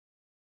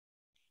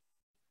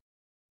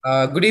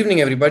Good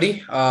evening,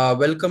 everybody.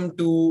 Welcome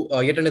to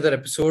yet another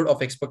episode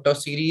of Expert Talk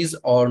series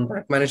on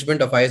product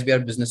management of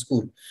ISBR Business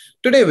School.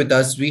 Today with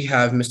us, we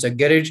have Mr.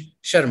 Gerij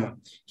Sharma.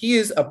 He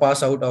is a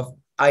pass out of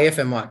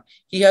IFMR.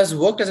 He has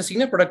worked as a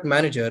senior product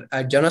manager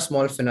at Jana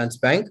Small Finance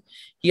Bank.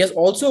 He has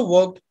also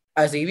worked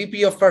as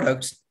AVP of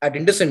Products at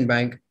IndusInd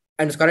Bank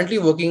and is currently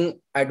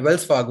working at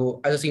Wells Fargo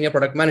as a senior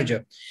product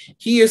manager.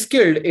 He is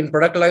skilled in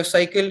product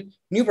lifecycle,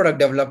 new product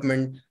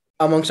development,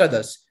 amongst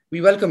others. We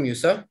welcome you,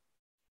 sir.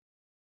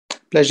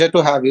 Pleasure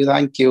to have you.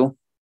 Thank you.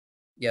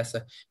 Yes,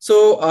 sir.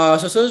 So,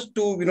 sir,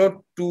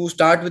 to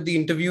start with the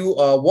interview,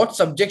 what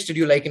subjects did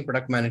you like in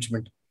product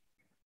management?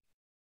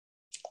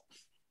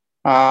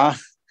 Uh,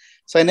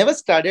 so I never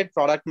studied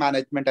product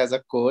management as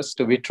a course,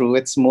 to be true.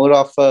 It's more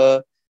of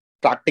a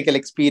practical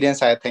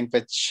experience, I think,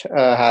 which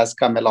has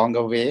come a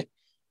longer way.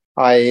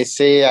 I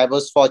say I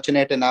was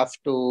fortunate enough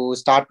to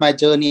start my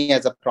journey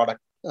as a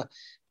product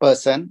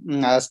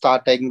person,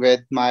 starting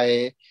with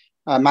my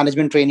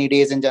management trainee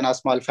days in Jana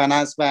Small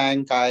Finance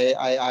Bank.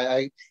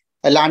 I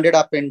landed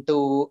up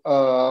into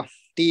a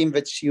team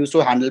which used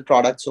to handle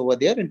products over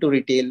there into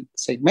retail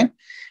segment.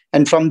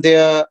 And from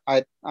there,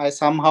 I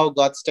somehow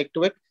got stuck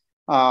to it.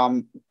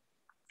 Um,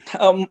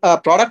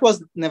 Product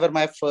was never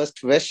my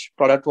first wish.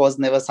 Product was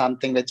never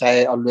something which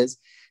I always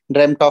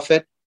dreamt of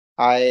it.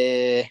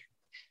 I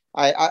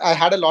I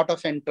had a lot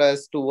of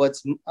interest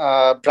towards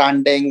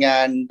branding,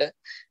 and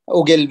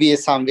Ogilvy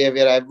is somewhere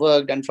where I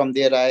worked, and from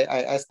there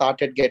I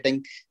started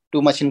getting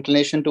too much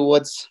inclination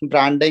towards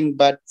branding.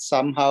 But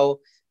somehow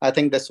I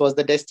think this was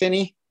the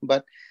destiny.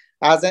 But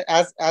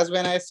as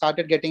when I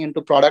started getting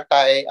into product,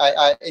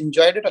 I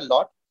enjoyed it a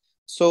lot.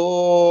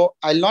 So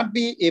I'll not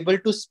be able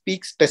to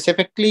speak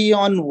specifically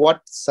on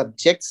what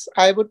subjects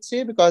I would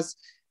say, because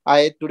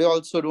I today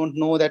also don't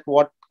know that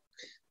what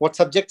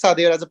subjects are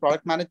there as a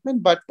product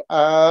management. But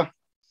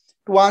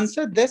to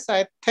answer this,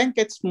 I think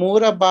it's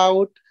more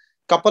about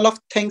couple of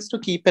things to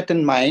keep it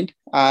in mind.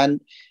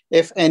 And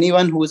if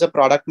anyone who's a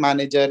product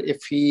manager,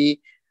 if he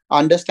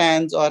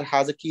understands or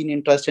has a keen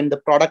interest in the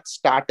product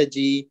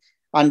strategy,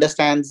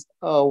 understands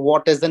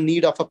what is the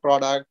need of a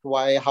product,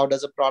 why, how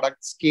does a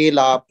product scale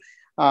up,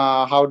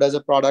 how does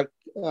a product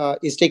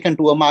is taken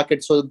to a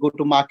market, so go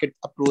to market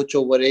approach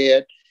over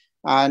it.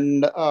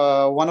 And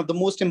one of the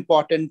most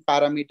important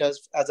parameters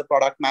as a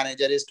product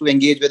manager is to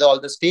engage with all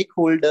the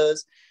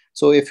stakeholders.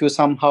 So if you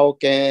somehow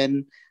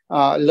can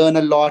learn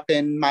a lot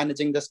in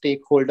managing the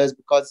stakeholders,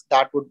 because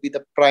that would be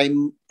the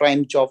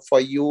prime job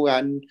for you.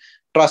 And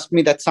trust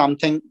me, that's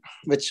something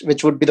which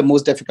would be the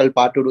most difficult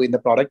part to do in the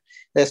product.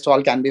 Rest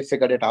all can be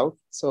figured it out.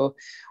 So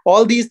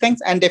all these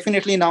things, and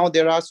definitely now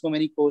there are so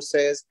many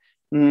courses.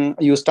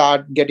 You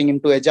start getting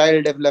into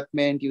agile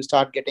development, you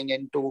start getting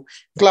into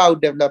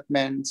cloud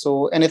development.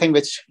 So anything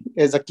which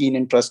is a keen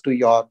interest to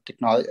your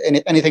technology,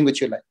 anything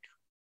which you like.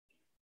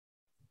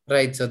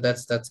 Right, so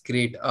that's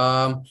great.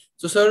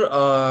 So,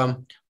 sir,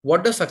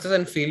 what does success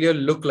and failure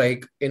look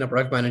like in a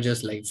product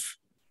manager's life?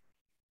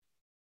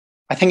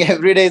 I think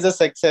every day is a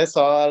success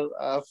or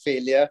a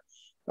failure.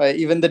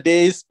 Even the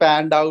days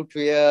spanned out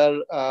where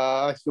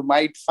you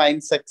might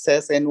find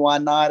success in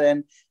 1 hour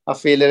and a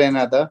failure in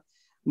another.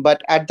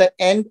 But at the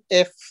end,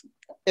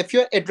 if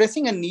you're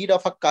addressing a need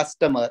of a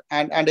customer,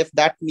 and if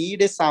that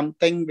need is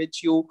something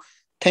which you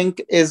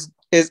think is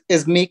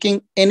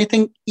making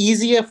anything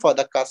easier for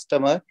the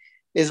customer,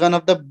 is one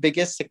of the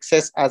biggest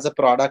success as a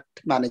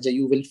product manager.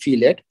 You will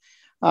feel it.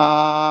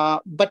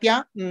 But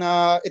yeah,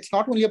 it's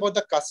not only about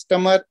the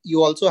customer.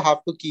 You also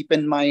have to keep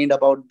in mind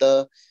about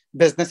the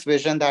business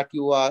vision that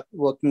you are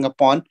working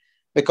upon,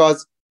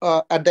 because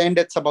at the end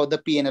it's about the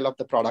P&L of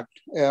the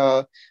product,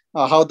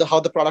 how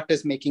the product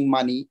is making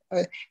money.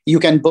 You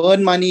can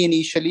burn money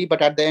initially,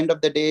 but at the end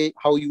of the day,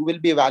 how you will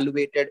be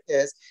evaluated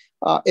is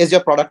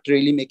your product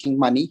really making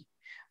money?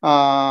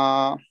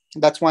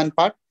 That's one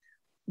part.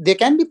 There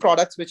can be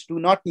products which do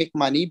not make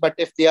money, but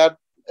if they are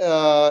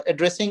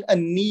addressing a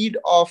need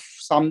of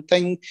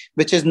something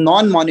which is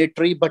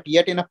non-monetary, but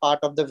yet in a part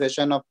of the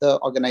vision of the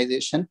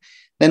organization,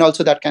 then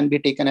also that can be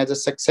taken as a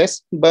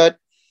success. But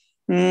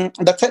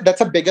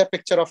that's a bigger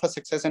picture of a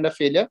success and a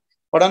failure.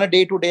 But on a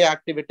day-to-day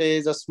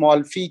activities, a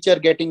small feature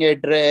getting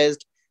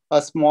addressed,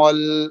 a small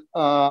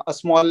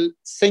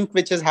sync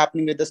which is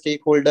happening with the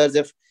stakeholders.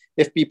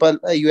 If people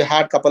you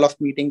had a couple of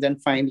meetings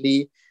and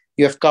finally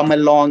you have come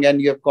along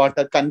and you have got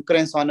a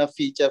concurrence on a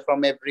feature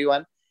from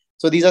everyone.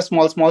 So these are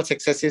small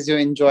successes you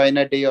enjoy in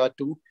a day or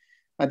two.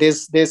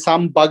 There's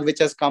some bug which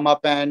has come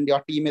up and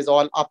your team is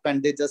all up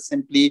and they just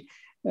simply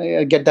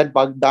get that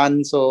bug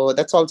done. So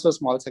that's also a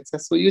small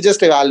success. So you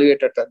just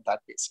evaluate it at that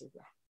basis.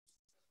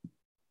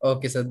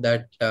 Okay, so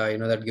that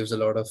that gives a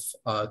lot of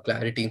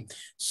clarity.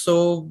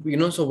 So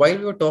so while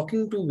we were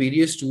talking to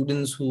various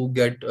students who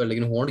get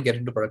who want to get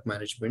into product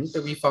management,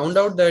 we found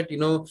out that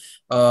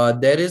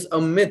there is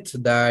a myth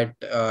that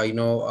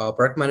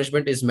product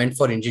management is meant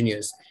for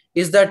engineers.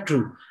 Is that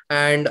true?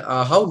 And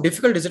how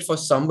difficult is it for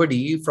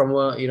somebody from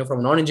a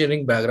from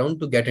non-engineering background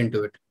to get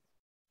into it?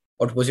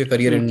 What was your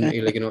career in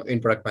Okay.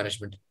 in product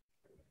management?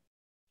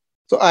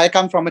 So I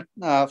come from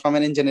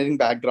an engineering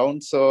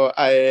background, so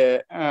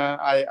I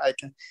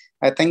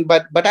think,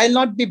 but I'll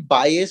not be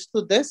biased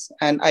to this,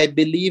 and I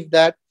believe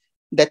that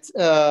that's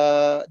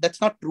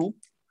not true.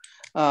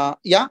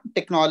 Yeah,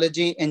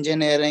 technology,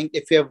 engineering,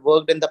 if you have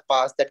worked in the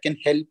past, that can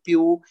help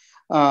you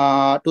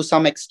to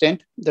some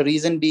extent. The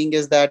reason being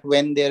is that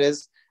when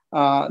there's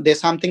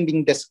something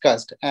being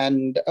discussed,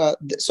 and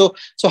so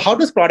how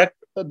does product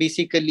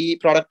basically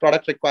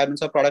product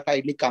requirements or product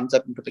ideally comes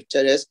up into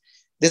picture is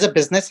there's a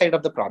business side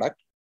of the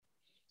product,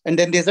 and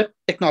then there's a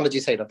technology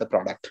side of the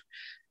product.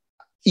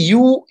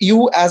 You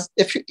as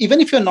if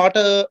even if you're not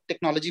a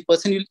technology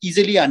person, you'll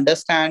easily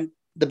understand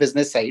the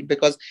business side,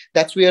 because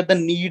that's where the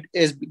need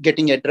is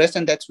getting addressed,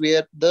 and that's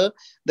where the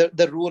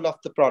role of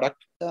the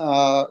product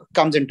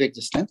comes into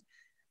existence.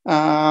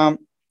 um,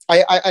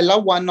 I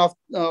love one of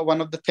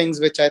the things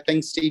which I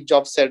think Steve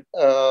Jobs said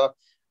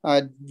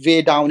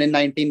way down in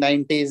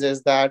 1990s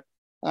is that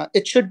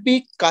it should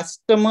be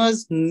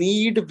customers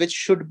need which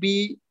should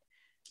be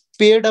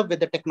paired up with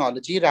the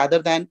technology rather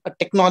than a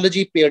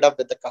technology paired up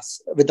with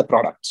the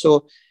product.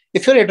 So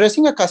if you're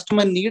addressing a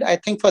customer need, I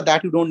think for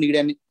that you don't need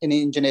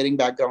any engineering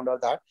background or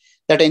that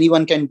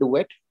anyone can do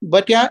it.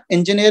 But yeah,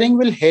 engineering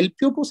will help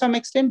you to some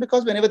extent,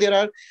 because whenever there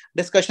are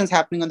discussions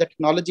happening on the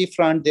technology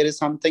front, there is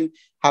something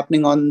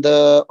happening on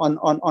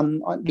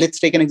let's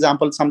take an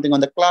example, something on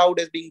the cloud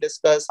is being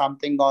discussed,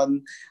 something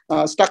on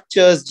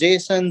structures,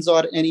 JSONs,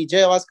 or any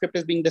JavaScript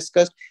is being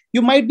discussed.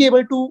 You might be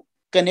able to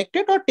connect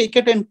it or take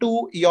it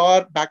into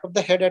your back of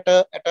the head at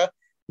a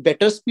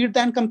better speed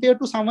than compared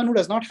to someone who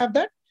does not have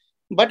that.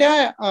 But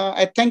yeah,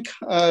 I think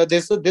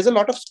there's a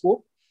lot of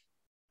scope.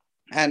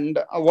 And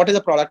what is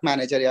a product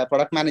manager? Yeah,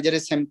 product manager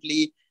is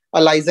simply a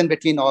liaison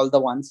between all the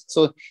ones.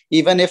 So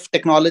even if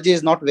technology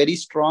is not very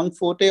strong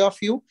forte of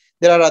you,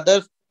 there are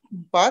other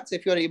parts.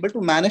 If you're able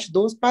to manage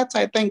those parts,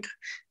 I think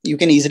you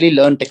can easily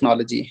learn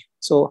technology.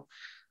 So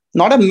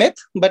not a myth,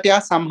 but yeah,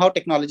 somehow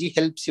technology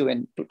helps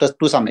you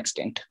to some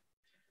extent.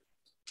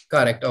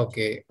 Correct.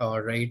 Okay.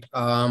 All right.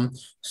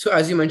 So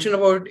as you mentioned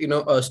about,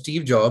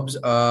 Steve Jobs,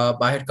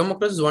 I had come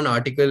across one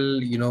article,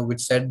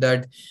 which said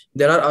that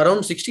there are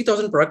around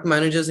 60,000 product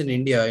managers in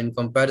India in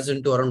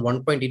comparison to around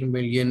 1.8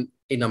 million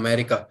in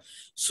America.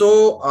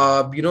 So,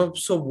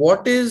 so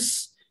what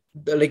is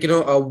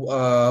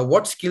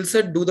what skill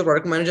set do the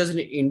product managers in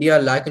India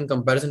lack in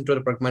comparison to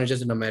the product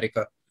managers in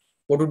America?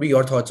 What would be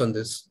your thoughts on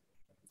this?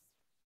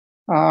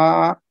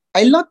 I'll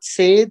not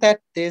say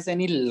that there's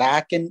any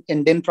lack in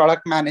Indian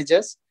product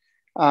managers.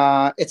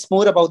 It's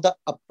more about the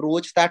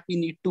approach that we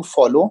need to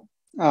follow.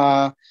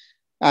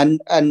 And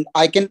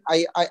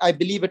I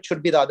believe it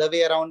should be the other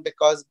way around,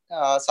 because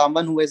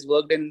someone who has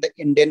worked in the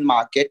Indian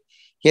market,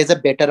 he has a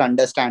better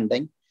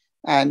understanding.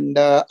 And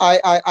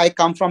I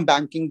come from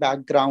banking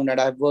background,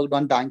 and I've worked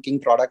on banking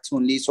products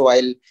only. So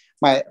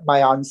my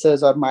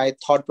answers or my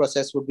thought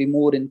process would be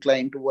more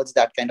inclined towards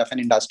that kind of an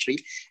industry.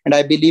 And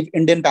I believe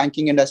Indian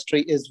banking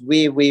industry is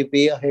way, way,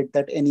 way ahead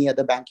than any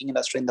other banking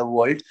industry in the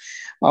world.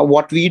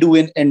 What we do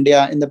in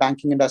India in the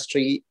banking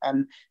industry,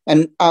 and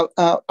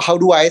how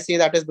do I say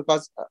that is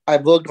because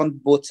I've worked on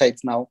both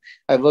sides now.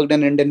 I've worked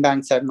in Indian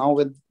bank side now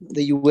with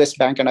the US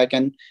bank, and I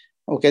can,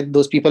 okay,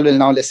 those people will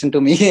now listen to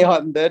me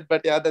on that,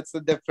 but yeah, that's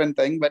a different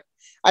thing. But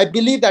I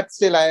believe that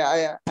still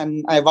I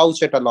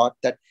vouch it a lot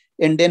that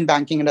Indian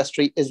banking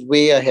industry is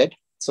way ahead.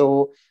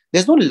 So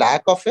there's no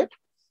lack of it.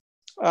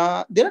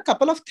 There are a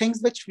couple of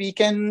things which we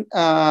can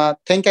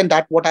think, and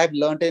that what I've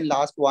learned in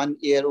last 1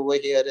 year over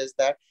here is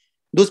that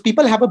those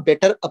people have a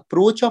better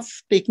approach of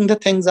taking the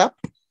things up.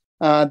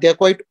 They're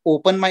quite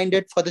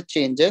open-minded for the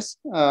changes.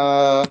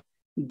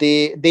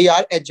 They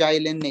are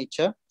agile in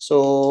nature.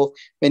 So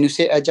when you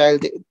say agile,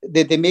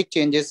 they make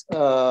changes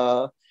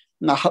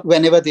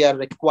whenever they are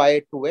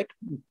required to it.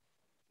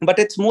 But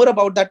it's more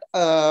about that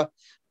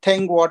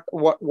thing what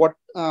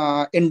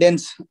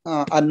Indians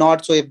are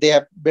not. So if they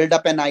have built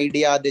up an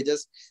idea, they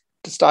just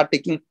start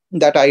taking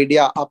that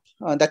idea up.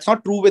 That's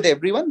not true with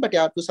everyone, but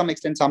yeah, to some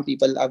extent, some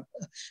people have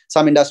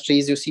some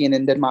industries you see in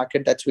Indian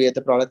market. That's where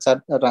the products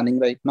are running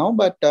right now.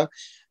 But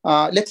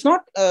let's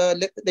not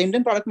the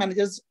Indian product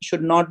managers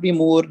should not be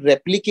more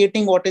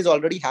replicating what is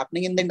already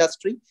happening in the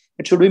industry.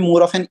 It should be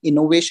more of an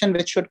innovation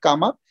which should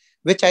come up,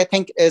 which I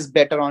think is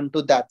better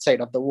onto that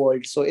side of the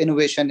world. So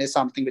innovation is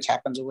something which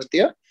happens over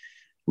there.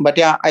 But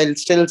yeah, I'll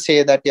still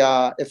say that,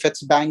 yeah, if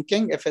it's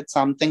banking, if it's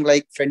something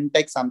like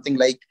fintech, something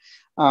like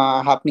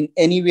happening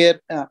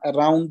anywhere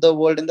around the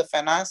world in the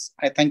finance,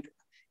 I think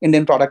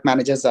Indian product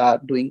managers are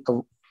doing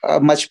a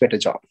much better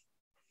job.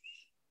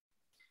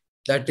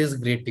 That is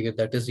great to hear.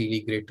 That is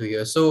really great to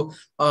hear. So,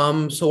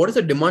 so what is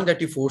the demand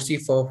that you foresee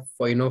for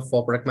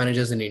product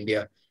managers in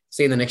India,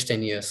 say in the next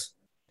 10 years?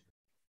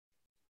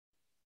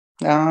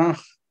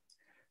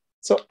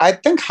 So I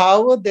think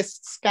how this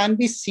can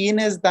be seen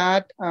is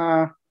that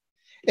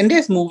India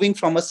is moving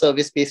from a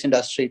service-based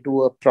industry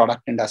to a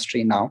product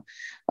industry now.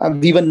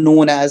 We were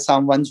known as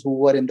someone who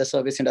were in the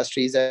service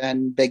industries,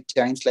 and big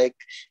giants like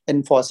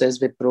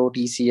Infosys, Wipro,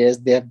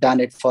 TCS, they have done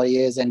it for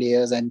years and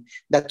years. And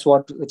that's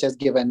which has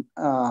given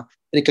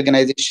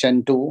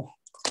recognition to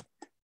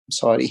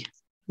Sorry.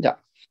 Yeah.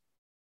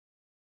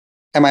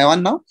 Am I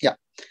on now? Yeah.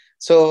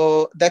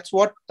 So that's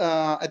what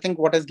I think.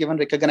 What has given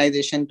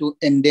recognition to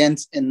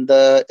Indians in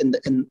the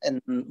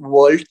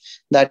world,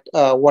 that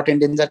what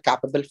Indians are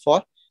capable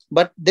for.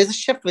 But there's a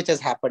shift which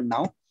has happened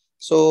now.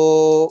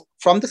 So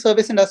from the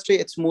service industry,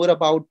 it's more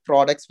about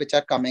products which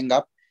are coming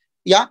up.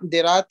 Yeah,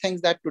 there are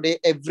things that today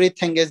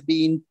everything is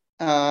being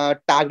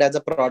tagged as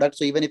a product.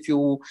 So even if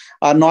you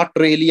are not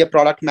really a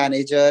product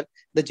manager,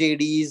 the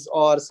JDs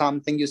or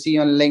something you see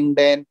on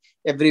LinkedIn,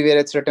 everywhere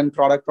it's written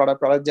product,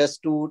 product, product,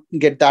 just to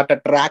get that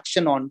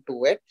attraction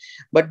onto it.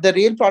 But the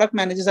real product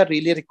managers are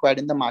really required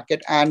in the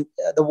market, and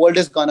the world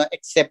is going to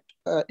accept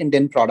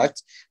Indian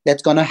products.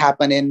 That's going to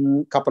happen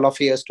in a couple of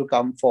years to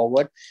come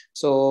forward.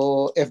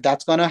 So if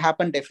that's going to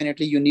happen,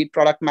 definitely you need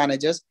product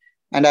managers.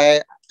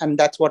 And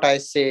that's what I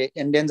say,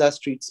 Indians are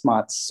street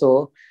smarts.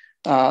 So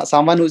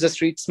someone who's a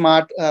street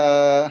smart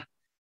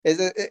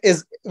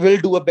is will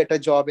do a better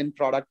job in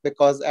product,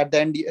 because at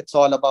the end it's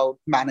all about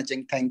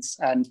managing things.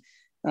 And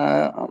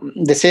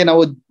they say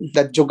now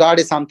that jugaad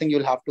is something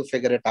you'll have to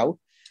figure it out.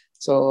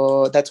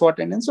 So that's what.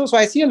 And so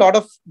I see a lot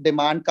of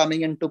demand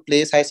coming into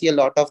place. I see a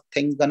lot of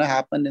things gonna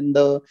happen in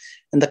the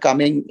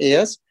coming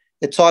years.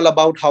 It's all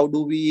about how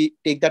do we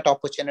take that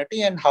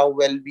opportunity and how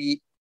well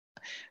we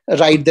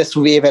ride this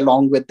wave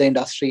along with the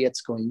industry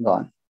it's going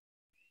on.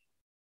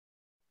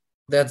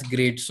 That's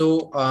great.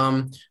 So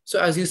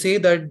as you say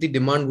that the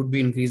demand would be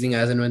increasing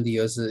as and when the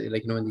years,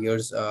 when the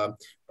years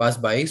pass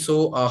by.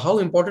 So, how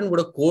important would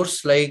a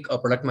course like a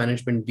product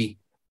management be?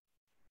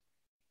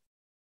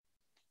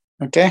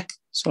 Okay.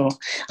 So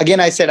again,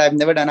 I said I've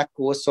never done a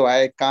course, so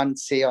I can't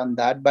say on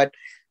that. But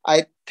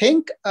I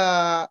think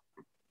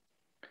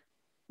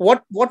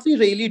what we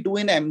really do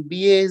in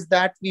MBA is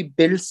that we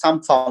build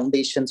some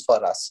foundations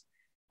for us.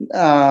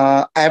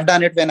 I've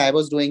done it when I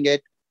was doing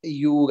it.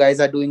 You guys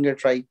are doing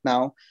it right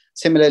now.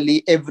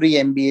 Similarly, every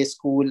MBA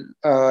school,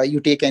 you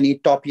take any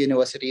top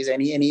universities,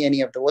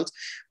 any of the worlds,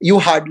 you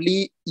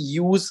hardly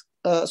use.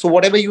 So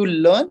whatever you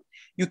learn,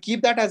 you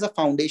keep that as a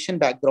foundation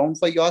background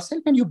for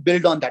yourself, and you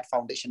build on that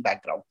foundation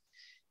background.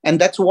 And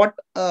that's what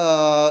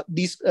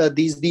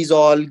these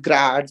all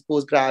grads,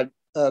 postgrad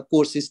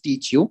courses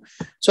teach you.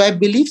 So I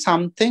believe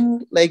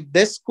something like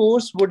this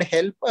course would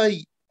help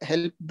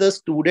the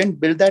student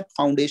build that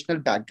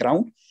foundational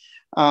background.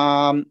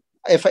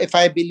 If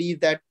I believe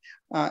that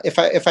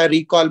if I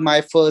recall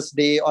my first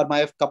day or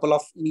my couple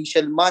of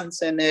initial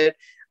months in it,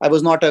 I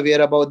was not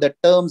aware about the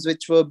terms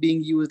which were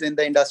being used in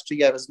the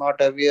industry. I was not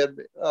aware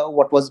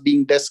what was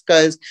being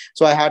discussed.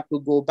 So I had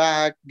to go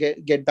back,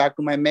 get back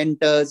to my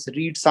mentors,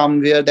 read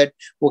somewhere that,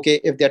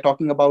 okay, if they're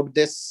talking about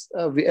this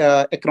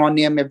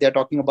acronym, if they're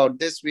talking about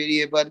this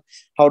variable,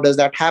 how does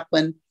that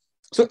happen?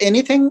 So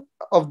anything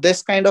of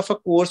this kind of a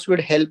course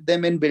would help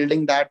them in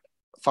building that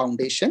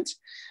foundations.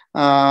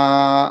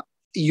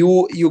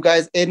 You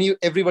guys,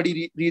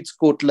 everybody reads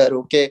Kotler,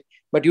 okay,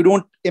 but you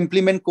don't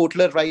implement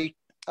Kotler right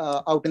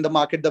out in the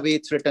market the way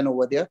it's written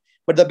over there.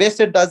 But the best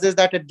it does is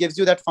that it gives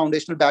you that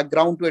foundational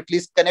background to at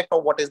least connect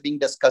on what is being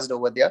discussed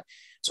over there.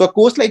 So a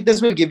course like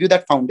this will give you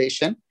that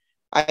foundation.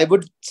 I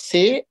would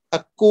say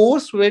a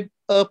course with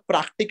a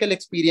practical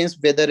experience,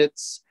 whether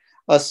it's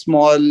a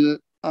small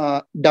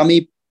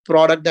dummy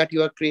product that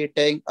you are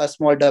creating, a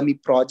small dummy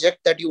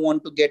project that you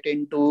want to get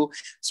into,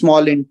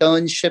 small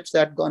internships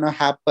that gonna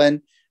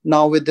happen.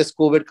 Now with this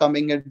COVID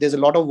coming in, there's a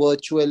lot of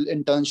virtual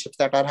internships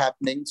that are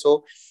happening.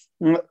 So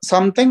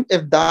something,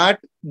 if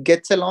that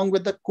gets along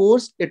with the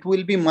course, it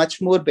will be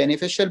much more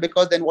beneficial,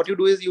 because then what you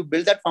do is you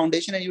build that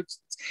foundation and you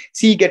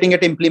see getting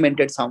it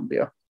implemented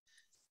somewhere.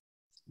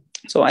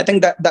 So I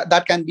think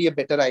that can be a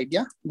better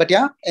idea. But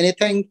yeah,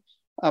 anything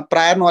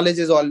prior knowledge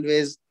is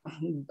always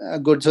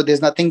good. So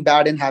there's nothing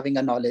bad in having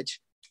a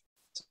knowledge.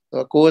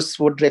 So a course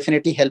would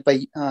definitely help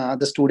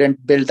the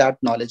student build that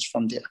knowledge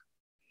from there.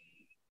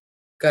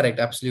 Correct,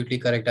 absolutely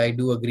correct. I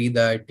do agree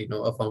that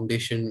a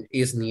foundation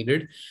is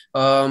needed.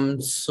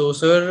 So,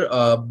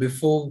 sir,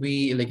 before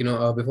we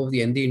before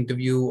we end the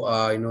interview,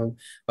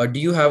 do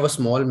you have a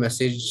small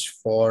message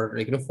for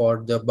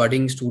for the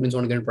budding students who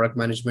want to get into product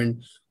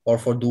management, or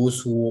for those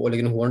who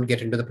who want to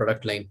get into the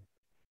product line?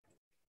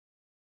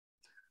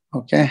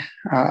 Okay,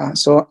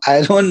 so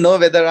I don't know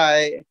whether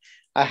I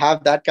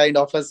have that kind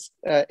of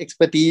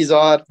expertise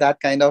or that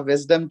kind of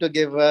wisdom to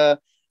give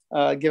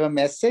a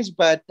message.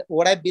 But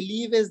what I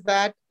believe is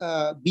that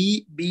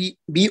be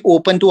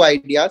open to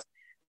ideas,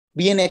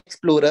 be an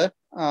explorer,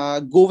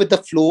 go with the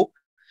flow.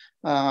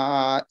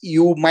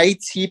 You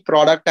might see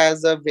product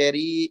as a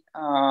very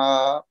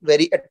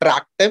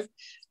attractive.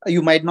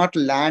 You might not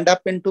land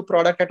up into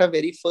product at a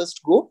very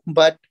first go,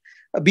 but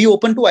be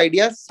open to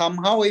ideas.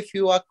 Somehow if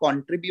you are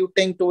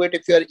contributing to it,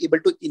 if you are able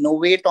to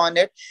innovate on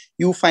it,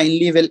 you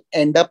finally will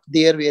end up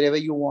there wherever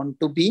you want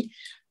to be.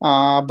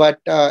 But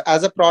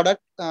as a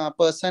product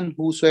person,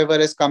 whosoever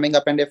is coming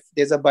up, and if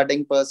there's a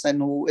budding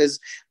person who is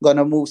going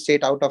to move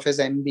straight out of his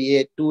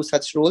MBA to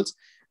such roles,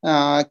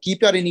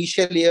 keep your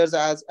initial years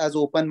as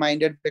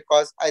open-minded,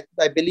 because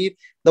I believe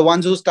the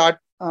ones who start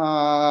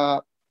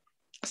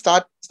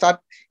start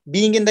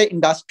being in the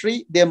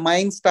industry, their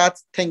mind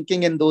starts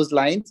thinking in those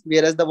lines,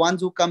 whereas the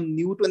ones who come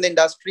new to the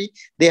industry,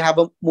 they have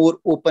a more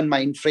open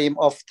mind frame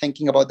of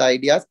thinking about the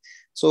ideas.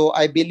 So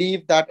I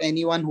believe that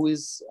anyone who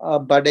is a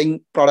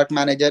budding product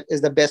manager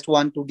is the best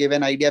one to give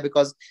an idea,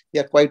 because they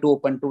are quite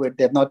open to it.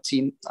 They have not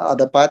seen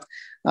other path.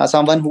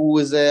 Someone who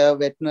is a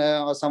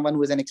veteran or someone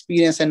who is an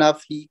experienced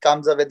enough, he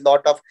comes up with a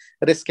lot of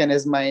risk in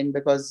his mind,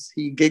 because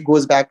he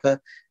goes back,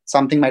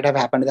 something might have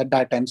happened at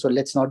that time, so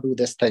let's not do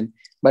this thing.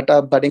 But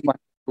a budding one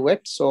do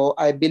it. So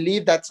I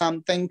believe that's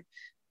something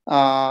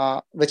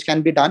which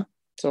can be done.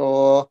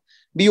 So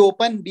be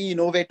open, be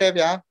innovative.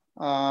 Yeah,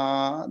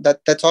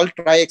 that's all.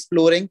 Try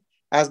exploring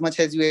as much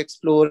as you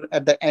explore.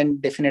 At the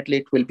end, definitely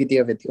it will be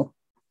there with you.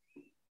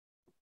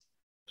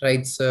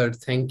 Right, sir.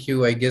 Thank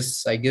you. I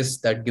guess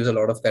that gives a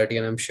lot of clarity,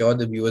 and I'm sure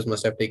the viewers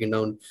must have taken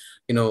down,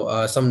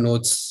 some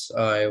notes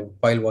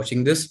while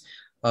watching this.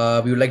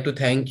 We would like to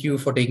thank you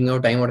for taking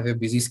out time out of your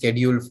busy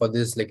schedule for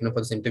this, for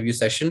this interview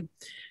session,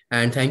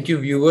 and thank you,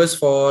 viewers,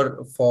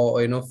 for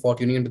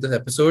tuning into this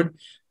episode.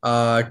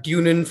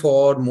 Tune in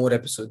for more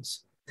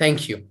episodes.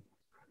 Thank you.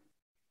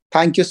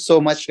 Thank you so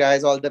much,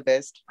 guys. All the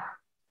best.